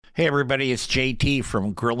Hey, everybody, it's JT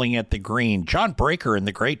from Grilling at the Green. John Breaker and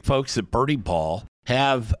the great folks at Birdie Ball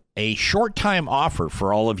have a short time offer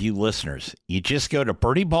for all of you listeners. You just go to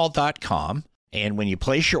birdieball.com, and when you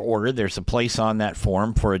place your order, there's a place on that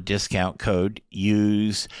form for a discount code.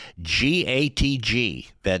 Use GATG.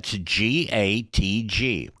 That's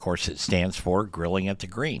GATG. Of course, it stands for Grilling at the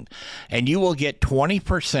Green. And you will get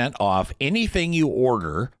 20% off anything you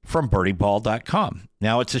order from birdieball.com.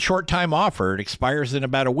 Now, it's a short-time offer. It expires in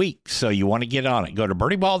about a week, so you want to get on it. Go to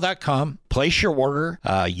birdieball.com, place your order,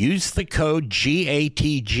 use the code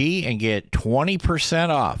GATG, and get 20%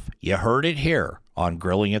 off. You heard it here on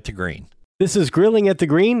Grilling at the Green. This is Grilling at the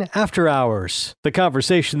Green After Hours, the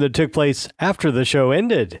conversation that took place after the show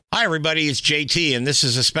ended. Hi, everybody. It's JT, and this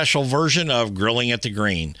is a special version of Grilling at the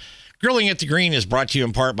Green. Grilling at the Green is brought to you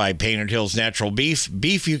in part by Painted Hills Natural Beef.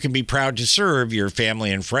 Beef you can be proud to serve your family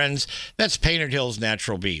and friends. That's Painted Hills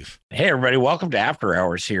Natural Beef. Hey, everybody. Welcome to After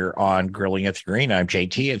Hours here on Grilling at the Green. I'm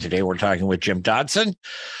JT, and today we're talking with Jim Dodson.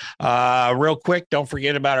 Real quick, don't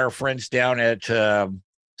forget about our friends down at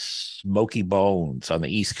Smoky Bones on the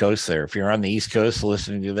East Coast there. If you're on the East Coast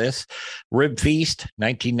listening to this, Rib Feast,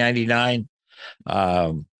 1999.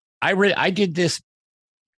 I did this,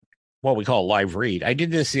 what we call a live read. I did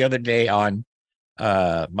this the other day on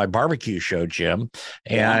my barbecue show, Jim,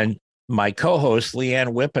 and my co-host,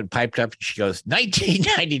 Leanne Whippen, piped up and she goes,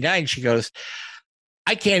 1999. She goes,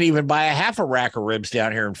 I can't even buy a half a rack of ribs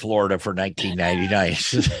down here in Florida for 1999.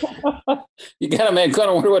 You got to kind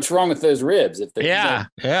of wonder what's wrong with those ribs. Yeah.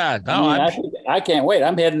 No, I can't wait.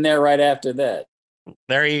 I'm heading there right after that.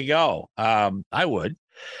 There you go. I would.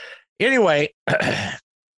 Anyway,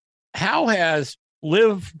 how has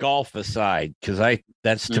live golf aside? Because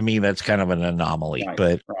to me, that's kind of an anomaly. Right,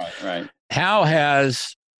 but right. How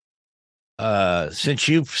has since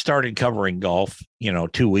you've started covering golf,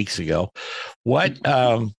 2 weeks ago,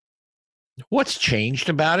 what's changed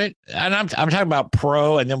about it? And I'm talking about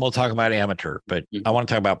pro, and then we'll talk about amateur. But I want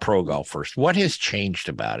to talk about pro golf first. What has changed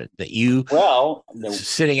about it that you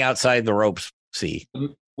sitting outside the ropes see?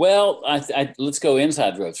 Well, let's go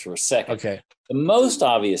inside the ropes for a second. Okay. The most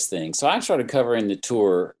obvious thing. So I started covering the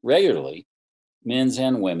tour regularly, men's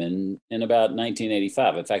and women, in about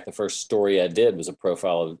 1985. In fact, the first story I did was a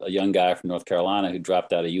profile of a young guy from North Carolina who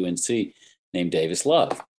dropped out of UNC named Davis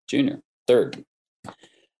Love Jr., third.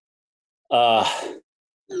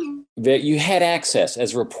 That you had access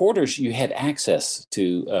as reporters, you had access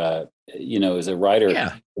to, as a writer in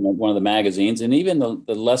one of the magazines and even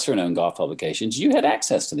the lesser known golf publications, you had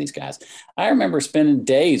access to these guys. I remember spending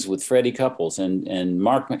days with Freddie Couples and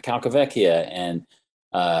Mark Calcavecchia. And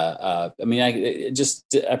I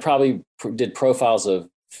probably did profiles of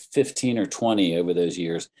 15 or 20 over those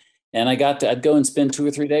years. And I'd go and spend 2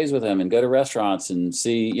 or 3 days with him and go to restaurants and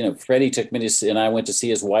see, Freddie took me and I went to see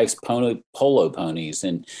his wife's polo ponies.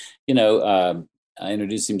 And, I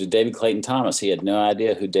introduced him to David Clayton Thomas. He had no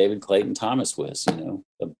idea who David Clayton Thomas was,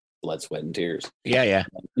 the blood, sweat, and tears. Yeah.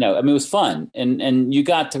 It was fun. And you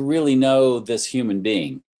got to really know this human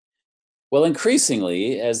being. Well,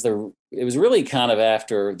 increasingly, it was really kind of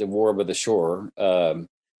after the War by the Shore,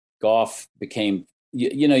 golf became,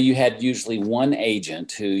 you had usually one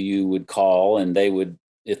agent who you would call, and they would,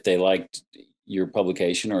 if they liked your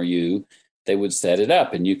publication or they would set it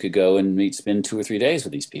up, and you could go and spend 2 or 3 days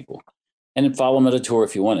with these people and then follow them at a tour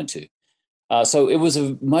if you wanted to. So it was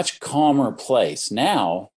a much calmer place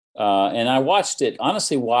now. And I watched it.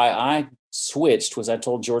 Honestly, why I switched was I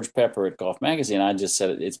told George Pepper at Golf Magazine, I just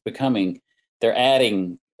said they're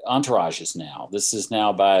adding entourages now. This is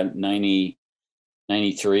now by 90,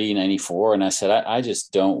 93, 94. And I said, I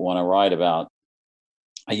just don't want to write about,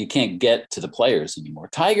 you can't get to the players anymore.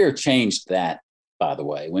 Tiger changed that, by the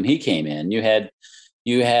way. When he came in, you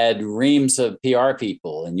had reams of PR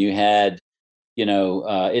people, and you had,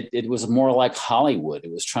 it was more like Hollywood.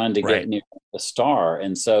 It was trying to get near a star.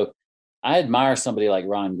 And so I admire somebody like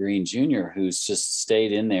Ron Green Jr., who's just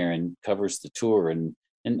stayed in there and covers the tour.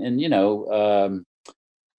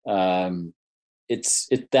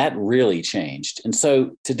 That really changed. And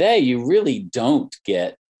so today you really don't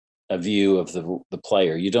get a view of the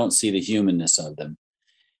player. You don't see the humanness of them.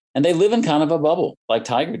 And they live in kind of a bubble like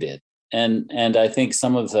Tiger did. And I think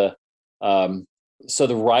some of the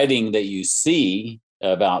writing that you see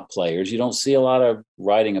about players, you don't see a lot of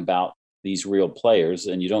writing about these real players,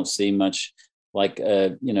 and you don't see much like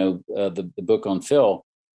the book on Phil.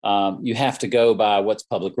 You have to go by what's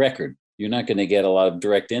public record. You're not going to get a lot of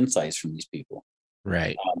direct insights from these people.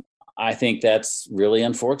 Right. I think that's really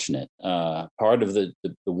unfortunate. Part of the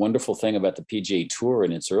wonderful thing about the PGA Tour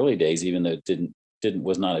in its early days, even though it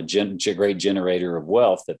was not a great generator of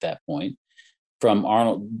wealth at that point, from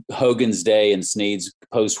Arnold Hogan's day and Snead's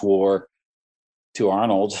post-war to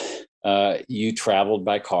Arnold, you traveled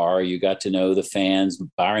by car. You got to know the fans.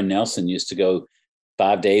 Byron Nelson used to go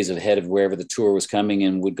 5 days ahead of wherever the tour was coming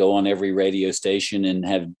and would go on every radio station and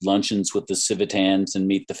have luncheons with the Civitans and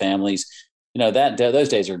meet the families. Those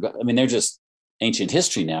days are, they're just ancient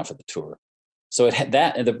history now for the tour. So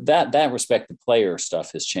that respect, the player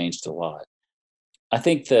stuff has changed a lot. I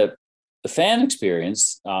think the fan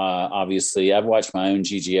experience, obviously, I've watched my own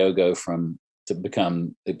GGO go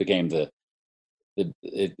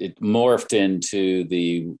it morphed into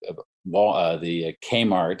the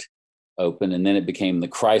Kmart Open, and then it became the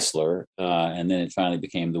Chrysler, and then it finally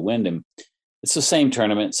became the Wyndham. It's the same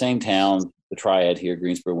tournament, same town, the Triad here,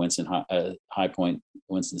 Greensboro, Winston, High Point,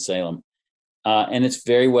 Winston-Salem. And it's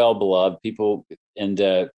very well beloved. People, and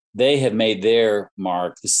they have made their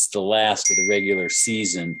mark. This is the last of the regular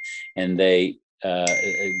season, and the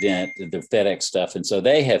FedEx stuff. And so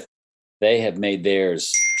they have made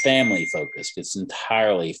theirs family focused. It's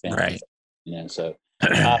entirely family, right. So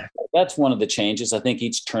that's one of the changes. I think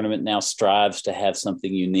each tournament now strives to have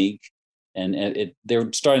something unique, and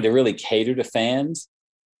they're starting to really cater to fans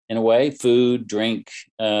in a way, food, drink,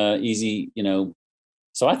 easy,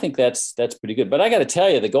 So I think that's pretty good. But I got to tell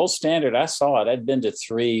you, the gold standard, I saw it. I'd been to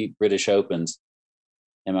 3 British Opens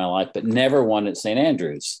in my life, but never one at St.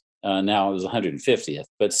 Andrews. Now it was 150th,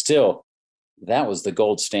 but still, that was the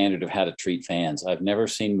gold standard of how to treat fans. I've never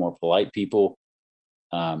seen more polite people.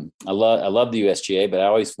 I love the USGA, but I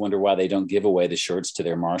always wonder why they don't give away the shirts to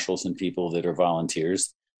their marshals and people that are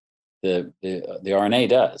volunteers. The RNA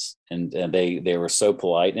does, and they were so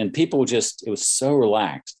polite, and people it was so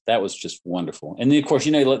relaxed. That was just wonderful. And then, of course,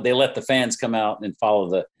 they let the fans come out and follow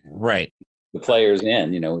the players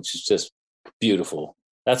in, which is just beautiful.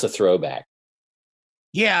 That's a throwback.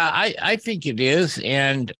 Yeah, I think it is.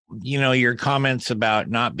 And, your comments about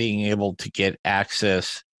not being able to get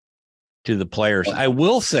access to the players. I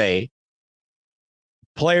will say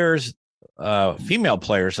female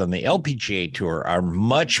players on the LPGA tour are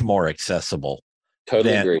much more accessible.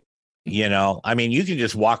 Totally agree. You can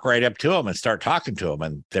just walk right up to them and start talking to them,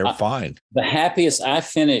 and they're fine. The happiest I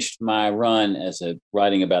finished my run as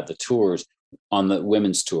writing about the tours on the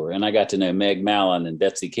women's tour, and I got to know Meg Mallon and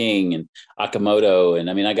Betsy King and Akamoto, and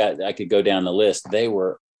I could go down the list. They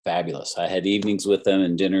were fabulous. I had evenings with them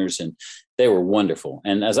and dinners, and they were wonderful.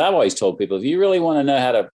 And as I've always told people, if you really want to know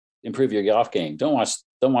how to improve your golf game, don't watch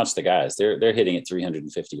the guys. They're hitting at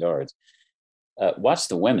 350 yards. Watch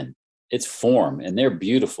the women. It's form, and they're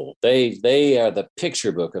beautiful. They are the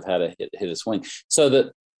picture book of how to hit a swing. So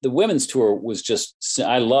the women's tour was just.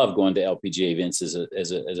 I love going to LPGA events as a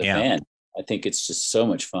fan. I think it's just so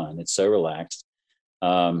much fun. It's so relaxed,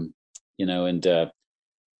 I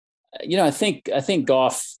think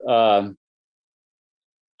golf. I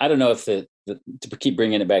don't know if to keep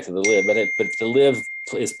bringing it back to the LIV, but the LIV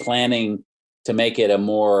is planning to make it a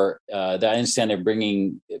more. I understand they're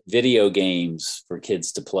bringing video games for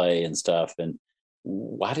kids to play and stuff. And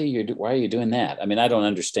why are you doing that? I don't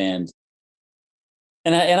understand.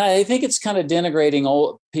 And I think it's kind of denigrating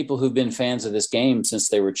all people who've been fans of this game since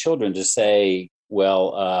they were children to say,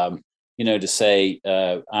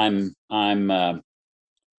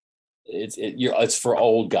 it's for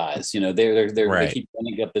old guys. They keep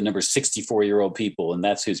running up the number 64-year-old people, and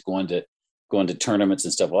that's who's going to tournaments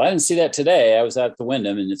and stuff. Well, I didn't see that today. I was out at the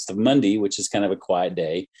Wyndham, and it's the Monday, which is kind of a quiet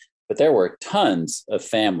day. But there were tons of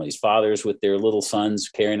families, fathers with their little sons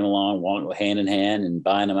carrying them along, walking hand in hand and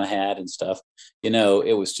buying them a hat and stuff.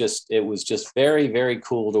 It was just very, very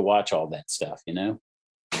cool to watch all that stuff,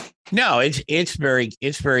 No, it's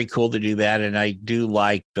very cool to do that. And I do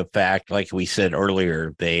like the fact, like we said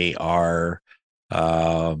earlier, they are,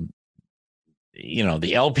 the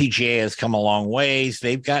LPGA has come a long ways.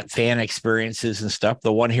 They've got fan experiences and stuff.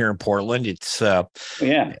 The one here in Portland, it's, I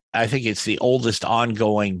think it's the oldest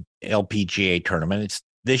ongoing LPGA tournament.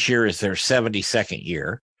 This year is their 72nd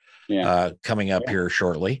year, coming up here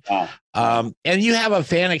shortly. Wow. And you have a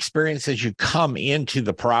fan experience as you come into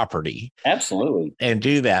the property. Absolutely. And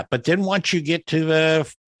do that. But then once you get to the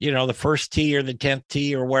first tee or the 10th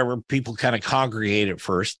tee or wherever people kind of congregate at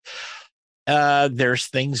first, there's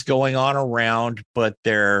things going on around, but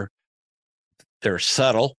they're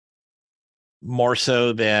subtle, more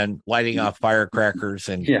so than lighting off firecrackers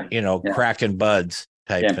and, cracking buds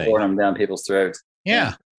type thing. Pouring them down people's throats.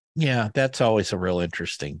 Yeah. Yeah. That's always a real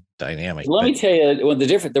interesting dynamic. Let me tell you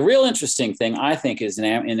the real interesting thing I think is in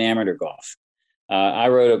amateur golf. I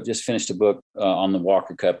just finished a book on the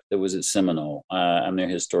Walker Cup that was at Seminole. I'm their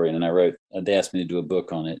historian, and they asked me to do a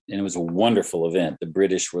book on it, and it was a wonderful event. The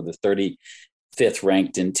British were the fifth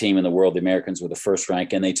ranked in team in the world. The Americans were the first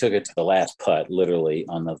rank, and they took it to the last putt, literally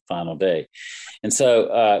on the final day. And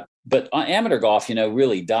so, but amateur golf,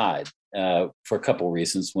 really died for a couple of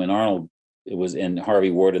reasons. When Arnold and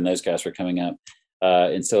Harvey Ward and those guys were coming up,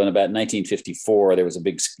 and so in about 1954, there was a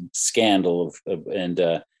big scandal and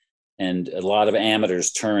a lot of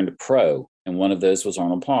amateurs turned pro, and one of those was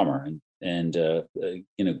Arnold Palmer and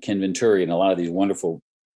Ken Venturi and a lot of these wonderful,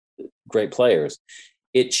 great players.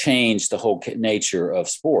 It changed the whole nature of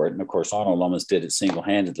sport. And of course, Arnold almost did it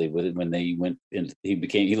single-handedly with it when they went in.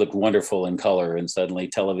 He looked wonderful in color, and suddenly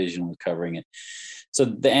television was covering it. So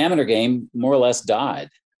the amateur game more or less died.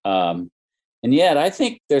 And yet I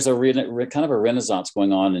think there's a kind of a renaissance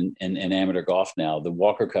going on in amateur golf now. The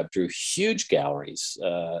Walker Cup drew huge galleries.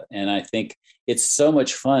 And I think it's so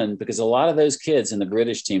much fun because a lot of those kids in the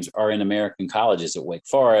British teams are in American colleges at Wake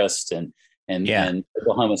Forest and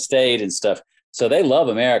Oklahoma State and stuff. So they love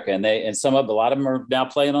America, and a lot of them are now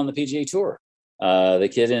playing on the PGA Tour. The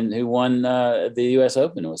kid who won the U.S.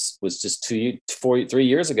 Open was just 3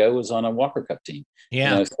 years ago was on a Walker Cup team.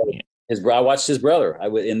 Yeah, I watched his brother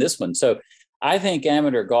in this one. So I think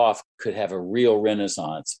amateur golf could have a real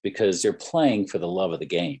renaissance because they're playing for the love of the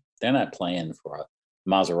game. They're not playing for a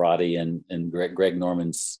Maserati and Greg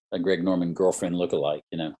Norman girlfriend lookalike.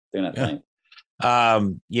 They're not playing.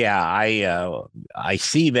 I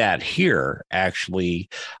see that here. Actually,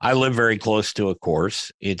 I live very close to a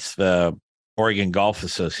course. It's the Oregon Golf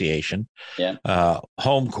Association,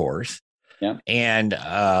 home course. Yeah. And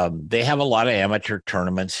they have a lot of amateur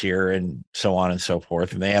tournaments here and so on and so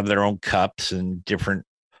forth. And they have their own cups and different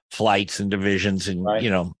flights and divisions and,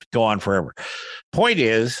 go on forever. Point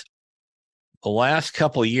is, the last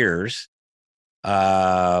couple of years,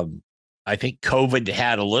 I think COVID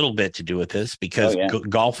had a little bit to do with this because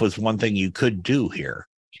golf was one thing you could do here,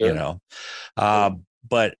 sure.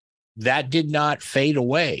 But that did not fade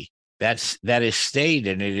away. That has stayed,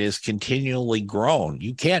 and it is continually grown.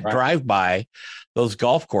 You can't drive by those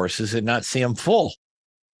golf courses and not see them full.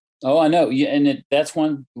 Oh, I know. Yeah, and that's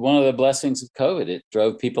one of the blessings of COVID. It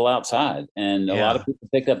drove people outside, and a lot of people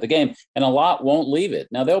picked up the game, and a lot won't leave it.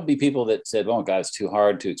 Now, there'll be people that said, "Oh, God, it's too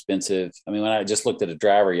hard, too expensive." I mean, when I just looked at a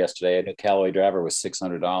driver yesterday, a Callaway driver was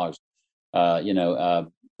 $600.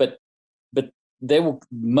 But they will.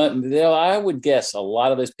 I would guess a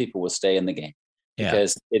lot of those people will stay in the game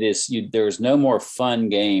because it is. There's no more fun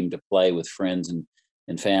game to play with friends and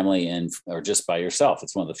family or just by yourself.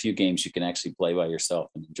 It's one of the few games you can actually play by yourself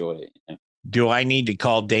and enjoy it. Do I need to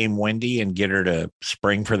call Dame Wendy and get her to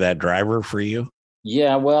spring for that driver for you?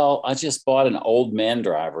 Yeah, well, I just bought an old man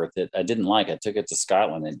driver that I didn't like. I took it to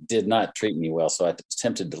Scotland. It did not treat me well, so I was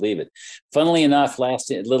tempted to leave it. Funnily enough,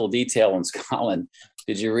 last little detail in Scotland,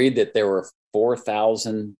 did you read that there were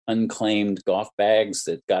 4,000 unclaimed golf bags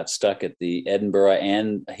that got stuck at the Edinburgh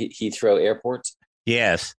and Heathrow airports?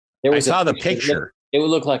 Yes, I saw the picture. It would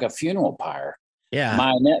look like a funeral pyre. Yeah.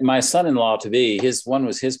 My son-in-law his one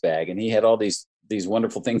was his bag, and he had all these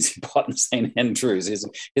wonderful things he bought in St. Andrews.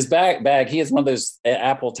 His bag. He has one of those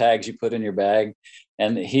Apple tags you put in your bag,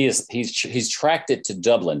 and he's tracked it to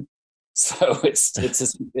Dublin. So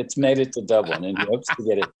it's made it to Dublin, and he hopes to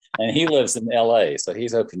get it. And he lives in LA, so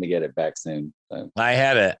he's hoping to get it back soon. So. I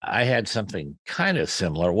had something kind of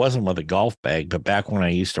similar. It wasn't with a golf bag, but back when I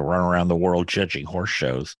used to run around the world judging horse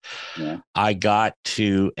shows, I got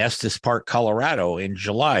to Estes Park, Colorado in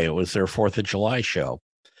July. It was their 4th of July show,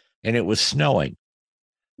 and it was snowing.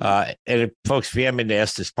 Folks, if you haven't been to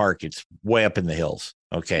Estes Park, it's way up in the hills.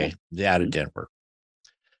 Okay, out of Denver.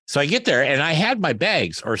 So I get there, and I had my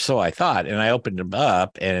bags, or so I thought, and I opened them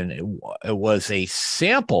up, and it was a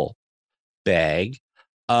sample bag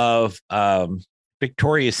of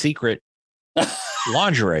Victoria's Secret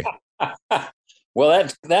lingerie. Well,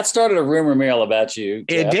 that started a rumor mill about you,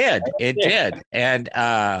 Jeff. It did. And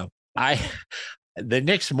the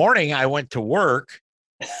next morning I went to work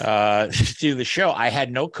to do the show. I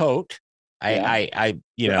had no coat.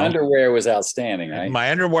 Your underwear was outstanding, right?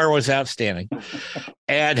 My underwear was outstanding.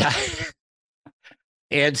 And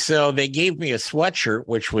so they gave me a sweatshirt,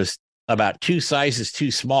 which was about 2 sizes too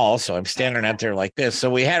small. So I'm standing out there like this. So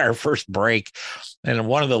we had our first break, and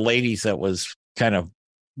one of the ladies that was kind of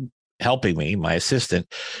helping me, my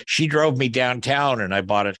assistant, she drove me downtown, and I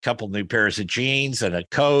bought a couple new pairs of jeans and a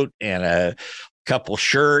coat and a couple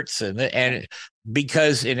shirts. And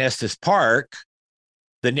because in Estes Park,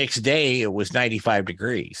 the next day it was 95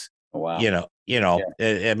 degrees. Wow.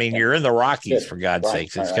 I mean, you're in the Rockies, for God's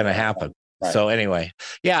sakes. It's going to happen. Right. So anyway,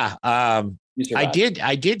 I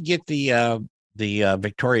did get the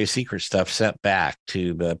Victoria's Secret stuff sent back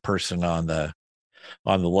to the person on the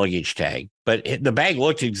luggage tag, but the bag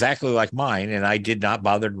looked exactly like mine, and I did not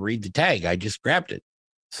bother to read the tag. I just grabbed it.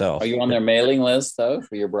 So, are you on their mailing list though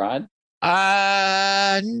for your bride?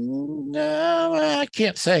 No, I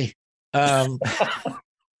can't say. I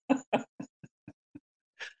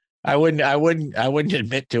wouldn't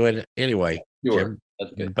admit to it anyway. Sure, Jim,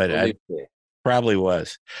 that's good. but I probably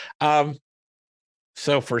was.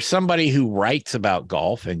 So for somebody who writes about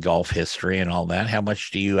golf and golf history and all that, how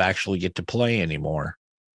much do you actually get to play anymore?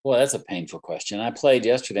 Well, that's a painful question. I played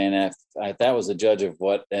yesterday, and that was a judge of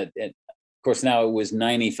what. Of course, now it was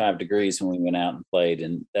 95 degrees when we went out and played,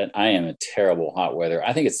 and that I am a terrible hot weather.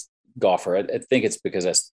 I think it's golfer. I think it's because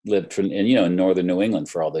I lived in northern New England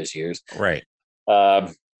for all those years. Right.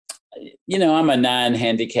 I'm a 9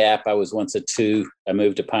 handicap. I was once a 2. I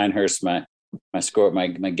moved to Pinehurst. My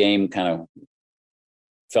game kind of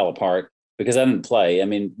fell apart because I didn't play. I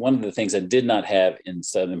mean, one of the things I did not have in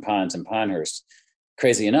Southern Pines and Pinehurst,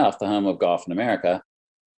 crazy enough, the home of golf in America,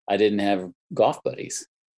 I didn't have golf buddies.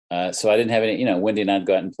 So I didn't have any, Wendy and I'd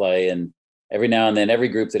go out and play. And every now and then, every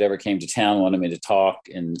group that ever came to town wanted me to talk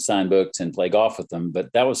and sign books and play golf with them.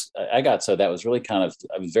 But that was really kind of,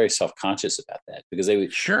 I was very self-conscious about that because they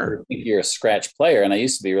would think you're a scratch player. And I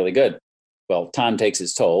used to be really good. Well, time takes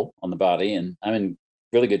its toll on the body, and I'm in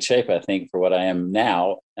really good shape, I think, for what I am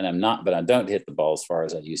now. And I'm not, but I don't hit the ball as far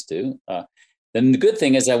as I used to. Then the good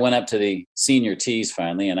thing is I went up to the senior tees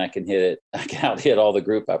finally, and I can hit it. I can out hit all the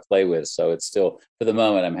group I play with. So it's still, for the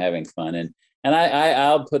moment, I'm having fun. And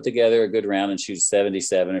I'll put together a good round and shoot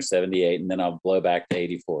 77 or 78, and then I'll blow back to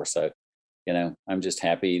 84. So, I'm just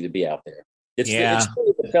happy to be out there. It's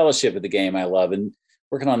really the fellowship of the game I love. And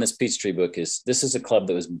working on this Peachtree book this is a club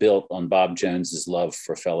that was built on Bob Jones's love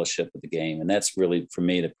for fellowship of the game. And that's really, for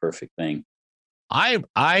me, the perfect thing.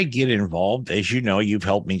 I get involved, as you know, you've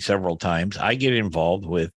helped me several times. I get involved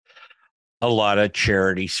with a lot of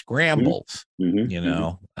charity scrambles.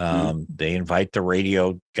 Mm-hmm. They invite the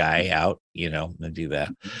radio guy out, and do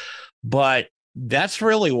that. But that's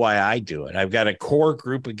really why I do it. I've got a core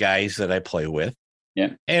group of guys that I play with. Yeah.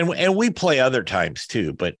 And we play other times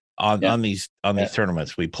too, but on these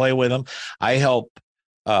tournaments, we play with them. I help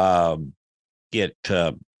get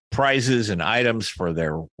prizes and items for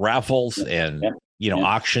their raffles and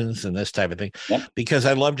auctions and this type of thing, because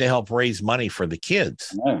I love to help raise money for the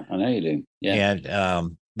kids. I know you do. Yeah.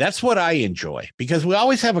 And that's what I enjoy, because we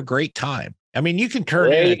always have a great time. I mean, you can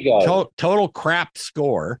turn in a total crap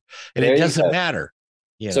score and it doesn't matter.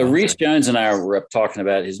 So Reese Jones and I were up talking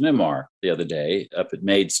about his memoir the other day up at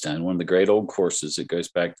Maidstone, one of the great old courses that goes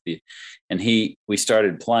back to we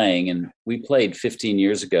started playing, and we played 15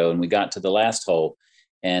 years ago, and we got to the last hole.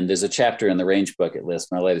 And there's a chapter in the Range Bucket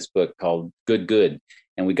List, my latest book, called Good.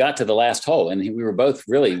 And we got to the last hole, and we were both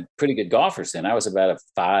really pretty good golfers then. I was about a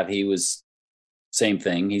 5. He was same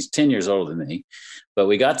thing. He's 10 years older than me. But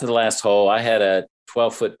we got to the last hole. I had a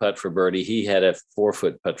 12-foot putt for birdie. He had a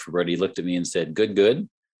 4-foot putt for birdie. He looked at me and said, good.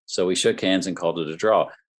 So we shook hands and called it a draw.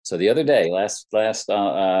 So the other day, last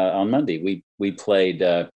on Monday, we played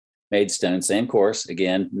Maidstone, same course.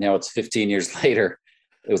 Again, now it's 15 years later.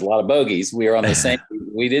 It was a lot of bogeys. We were on the same.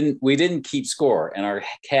 We didn't keep score, and our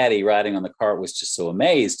caddy riding on the cart was just so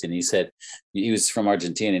amazed. And he said, he was from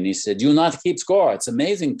Argentina, and he said, "You not keep score? It's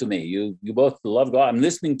amazing to me. You both love golf. I'm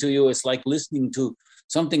listening to you. It's like listening to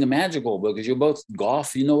something magical because you're both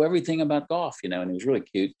golf. You know everything about golf, And it was really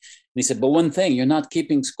cute. And he said, "But one thing, you're not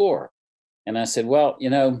keeping score." And I said, "Well,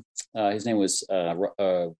 his name was a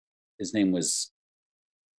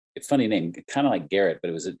funny name, kind of like Garrett,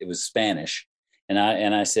 but it was Spanish." And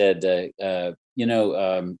I said,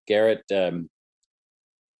 Garrett,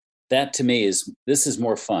 that to me this is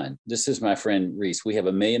more fun. This is my friend Reese. We have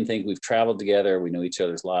a million things. We've traveled together. We know each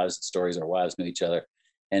other's lives and stories. Our wives know each other.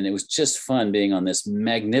 And it was just fun being on this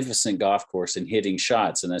magnificent golf course and hitting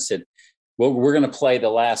shots. And I said, well, we're going to play the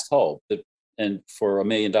last hole and for $1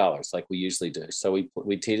 million like we usually do. So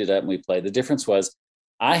we teed it up and we played. The difference was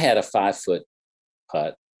I had a 5-foot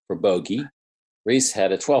putt for bogey. Reese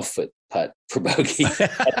had a 12-foot putt for bogey.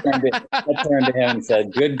 I turned to him and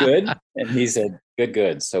said, good. And he said,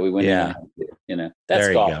 good. So we went in, that's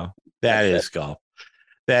there golf. You go. That's golf.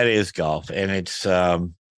 That is golf. And it's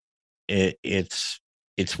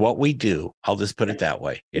what we do. I'll just put it that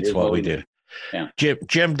way. It's what we do. Yeah.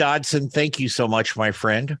 Jim Dodson, thank you so much, my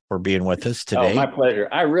friend, for being with us today. Oh, my pleasure.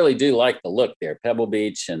 I really do like the look there. Pebble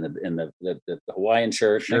Beach and the Hawaiian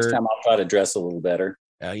shirt. Next time I'll try to dress a little better.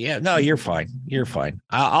 No, you're fine. You're fine.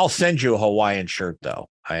 I'll send you a Hawaiian shirt though.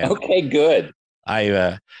 Okay, good.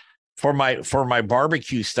 For my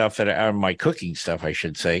barbecue stuff my cooking stuff, I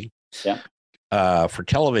should say. Yeah. For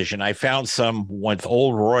television, I found some with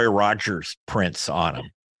old Roy Rogers prints on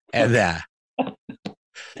them, and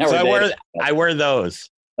Now So we're dating. I wear those.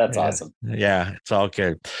 That's Yeah. awesome. Yeah, it's all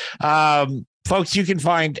good. Folks, you can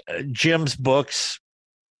find Jim's books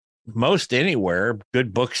most anywhere,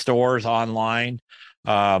 good bookstores, online.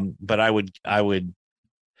 But I would,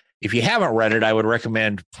 if you haven't read it, I would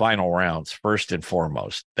recommend Final Rounds first and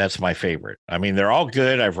foremost. That's my favorite. I mean, they're all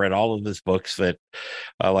good. I've read all of his books that,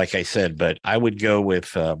 like I said, but I would go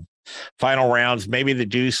with Final Rounds, maybe the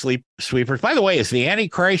Dew Sweepers. By the way, is the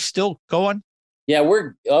Antichrist still going? Yeah,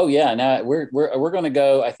 now we're going to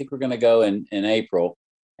go. I think we're going to go in April,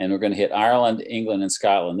 and we're going to hit Ireland, England, and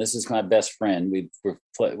Scotland. This is my best friend.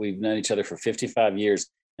 We've known each other for 55 years.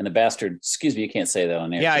 And the bastard, excuse me, you can't say that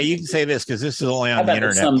on air. Yeah, you can say this because this is only on the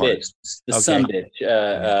internet. The some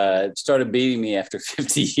bitch started beating me after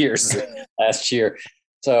 50 years last year.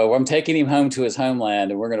 So I'm taking him home to his homeland,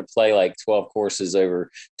 and we're going to play like 12 courses over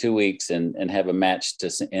 2 weeks and have a match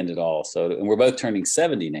to end it all. So, and we're both turning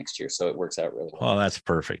 70 next year. So it works out really well. Well, that's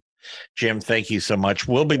perfect. Jim, thank you so much.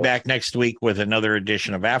 We'll be back next week with another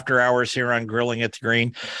edition of After Hours here on Grilling at the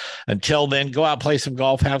Green. Until then, go out, play some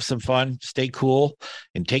golf, have some fun, stay cool,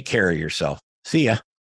 and take care of yourself. See ya.